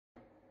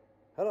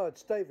Hello,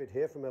 it's David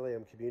here from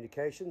LAM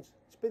Communications.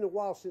 It's been a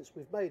while since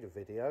we've made a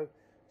video,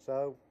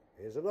 so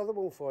here's another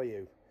one for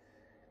you.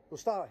 We'll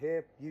start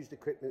here, used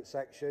equipment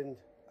section.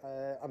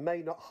 I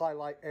may not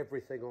highlight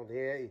everything on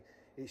here.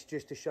 It's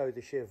just to show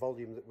the sheer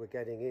volume that we're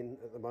getting in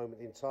at the moment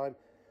in time.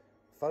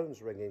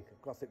 Phone's ringing.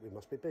 I think we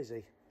must be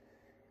busy.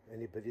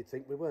 Anybody'd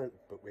think we weren't,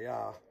 but we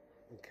are.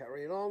 And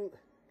carrying on,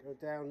 go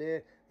down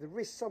here. There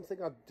is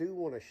something I do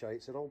want to show.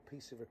 It's an old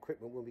piece of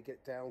equipment when we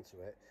get down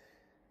to it.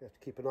 You have to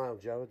keep an eye on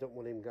Joe. I don't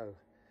want him to go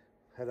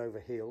head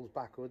over heels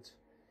backwards.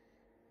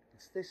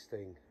 It's this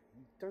thing.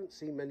 You don't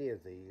see many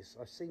of these.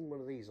 I've seen one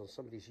of these on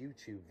somebody's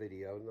YouTube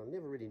video and I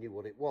never really knew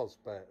what it was,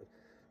 but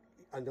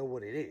I know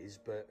what it is,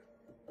 but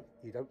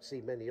you don't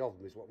see many of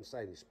them is what I'm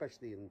saying,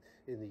 especially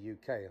in the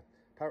UK.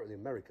 Apparently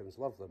Americans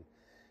love them.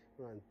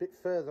 Right, a bit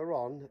further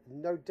on,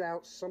 no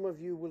doubt some of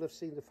you will have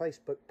seen the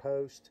Facebook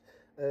post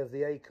of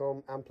the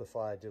ACOM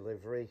amplifier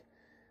delivery.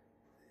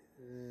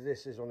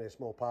 This is only a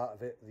small part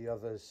of it. The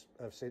others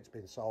have since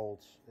been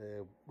sold.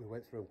 We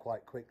went through them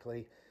quite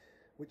quickly,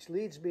 which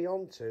leads me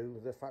on to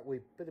the fact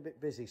we've been a bit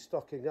busy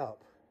stocking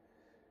up.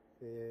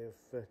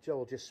 If Joe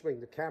will just swing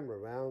the camera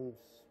around,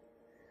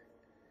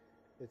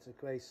 it's a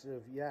case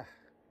of, yeah,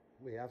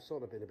 we have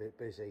sort of been a bit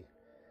busy.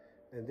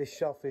 And this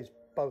shelf is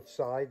both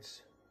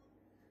sides.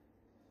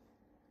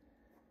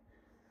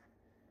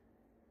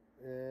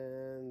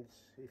 And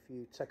if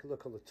you take a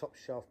look on the top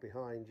shelf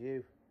behind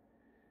you,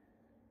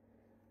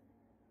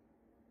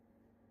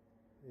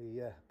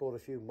 we bought a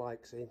few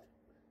mics in.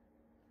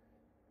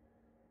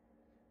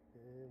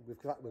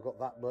 We've got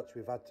that much.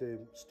 We've had to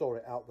store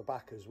it out the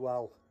back as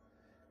well.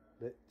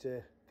 But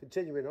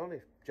continuing on,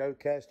 if Joe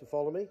cares to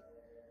follow me,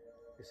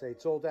 you say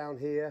it's all down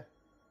here.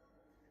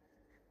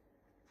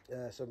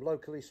 Some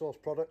locally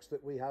sourced products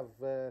that we have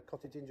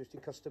cottage industry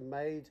custom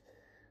made.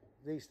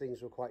 These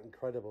things were quite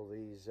incredible.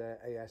 These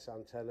AS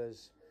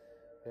antennas,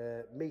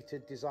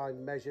 metered,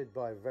 designed, measured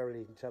by a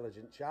very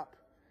intelligent chap.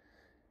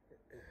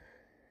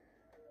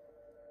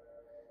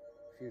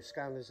 A few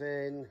scanners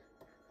in,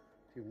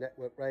 a few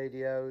network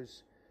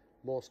radios,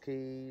 Morse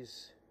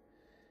keys,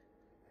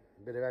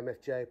 a bit of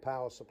MFJ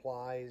power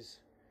supplies.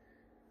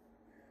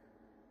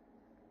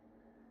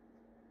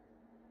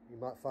 You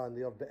might find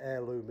the odd bit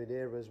heirloom in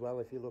here as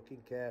well if you're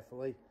looking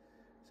carefully.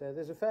 So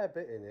there's a fair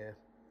bit in here.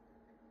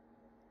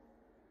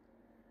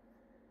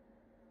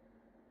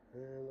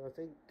 And I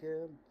think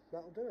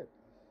that'll do it.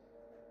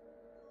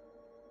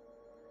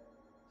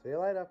 See you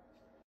later.